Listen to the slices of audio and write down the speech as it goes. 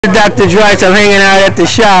Dr. Drice, I'm hanging out at the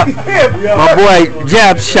shop, my boy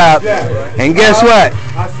Jeff's shop, and guess what?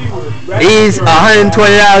 These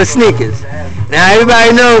 $120 sneakers. Now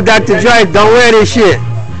everybody knows Dr. Drice don't wear this shit,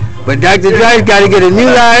 but Dr. Drice got to get a new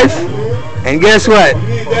life, and guess what?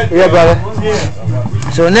 Yeah, brother.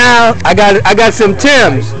 So now I got some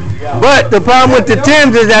Timbs, but the problem with the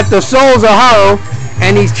Timbs is that the soles are hollow,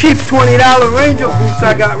 and these cheap $20 Ranger boots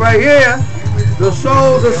I got right here, the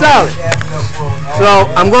soles are solid. So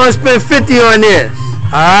I'm going to spend $50 on this.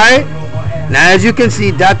 Alright? Now as you can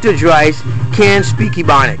see, Dr. Drice can speak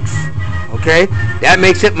Ebonics. Okay? That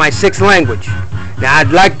makes it my 6th language. Now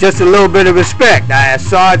I'd like just a little bit of respect.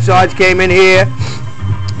 Sarge came in here,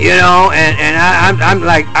 you know, and I'm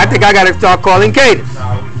like, I think I got to start calling Cadence.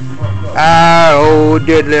 Oh,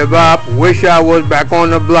 diddly bop, wish I was back on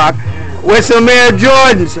the block with some Air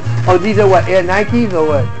Jordans. Oh, these are what, Air Nikes or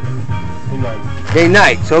what? They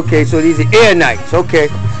Nikes, okay, so these are Air Nikes, okay.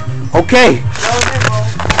 Okay.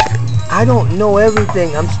 I don't know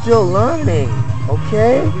everything, I'm still learning,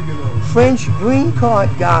 okay? French green card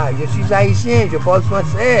guy, je suis haïtien, je parle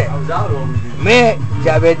français. Mais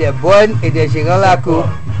j'avais des bonnes et des gens là-haut,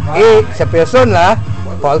 et ces personnes-là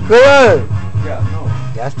parlent créole.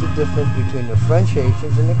 That's the difference between the French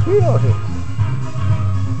Haitians and the Creole Haitians.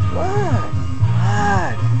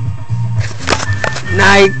 What?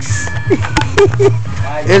 Nikes.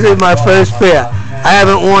 This is my first pair. I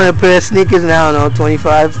haven't worn a pair of sneakers in, I don't know,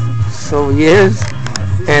 25 so years,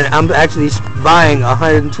 and I'm actually buying a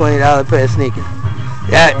 $120 pair of sneakers.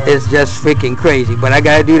 That is just freaking crazy, but I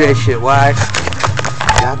gotta do that shit. Why?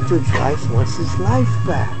 Dr. Drice wants his life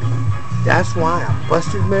back. That's why I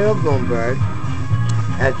busted Mayor Bloomberg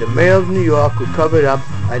as the mayor of New York who covered up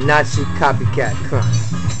a Nazi copycat crime.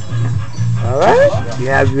 Alright? You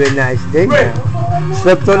have a nice day now.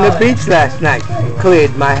 Slept on the beach last night.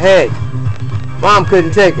 Cleared my head. Mom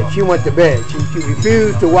couldn't take it. She went to bed. She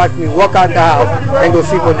refused to watch me walk out the house and go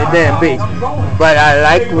sleep on the damn beach. But I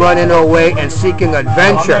like running away and seeking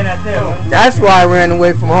adventure. That's why I ran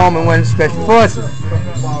away from home and went to Special Forces.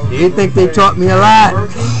 Do you think they taught me a lot?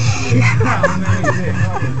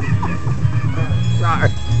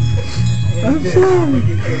 Sorry. I'm sorry.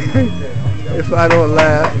 If I don't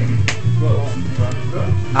laugh,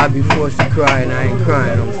 I'll be forced to cry, and I ain't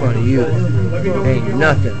crying in front of you. Ain't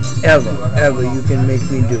nothing ever you can make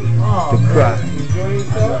me do to cry.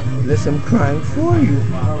 Listen, I'm crying for you,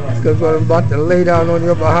 because what I'm about to lay down on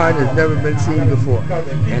your behind has never been seen before.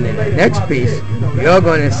 And in the next piece, you're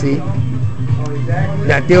going to see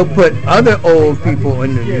that they'll put other old people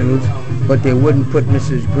in the news, but they wouldn't put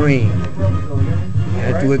Mrs. Green. I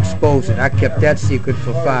had to expose it. I kept that secret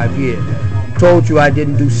for 5 years. Told you I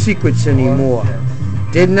didn't do secrets anymore.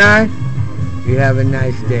 Didn't I? You have a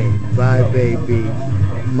nice day. Bye, baby.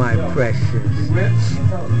 My precious.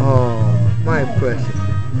 Oh, my precious.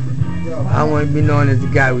 I want to be known as the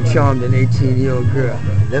guy who charmed an 18-year-old girl.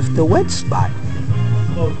 Left the wet spot.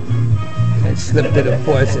 And slipped to the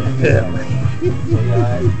poison pill.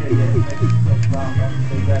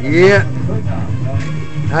 Yeah.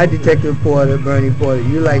 Hi, Detective Porter, Bernie Porter.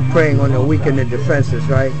 You like preying on the weak and the defenseless,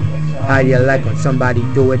 right? How do you like when somebody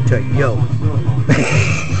do it to you?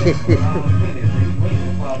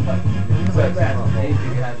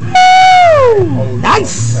 Woo!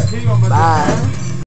 Nice! Bye.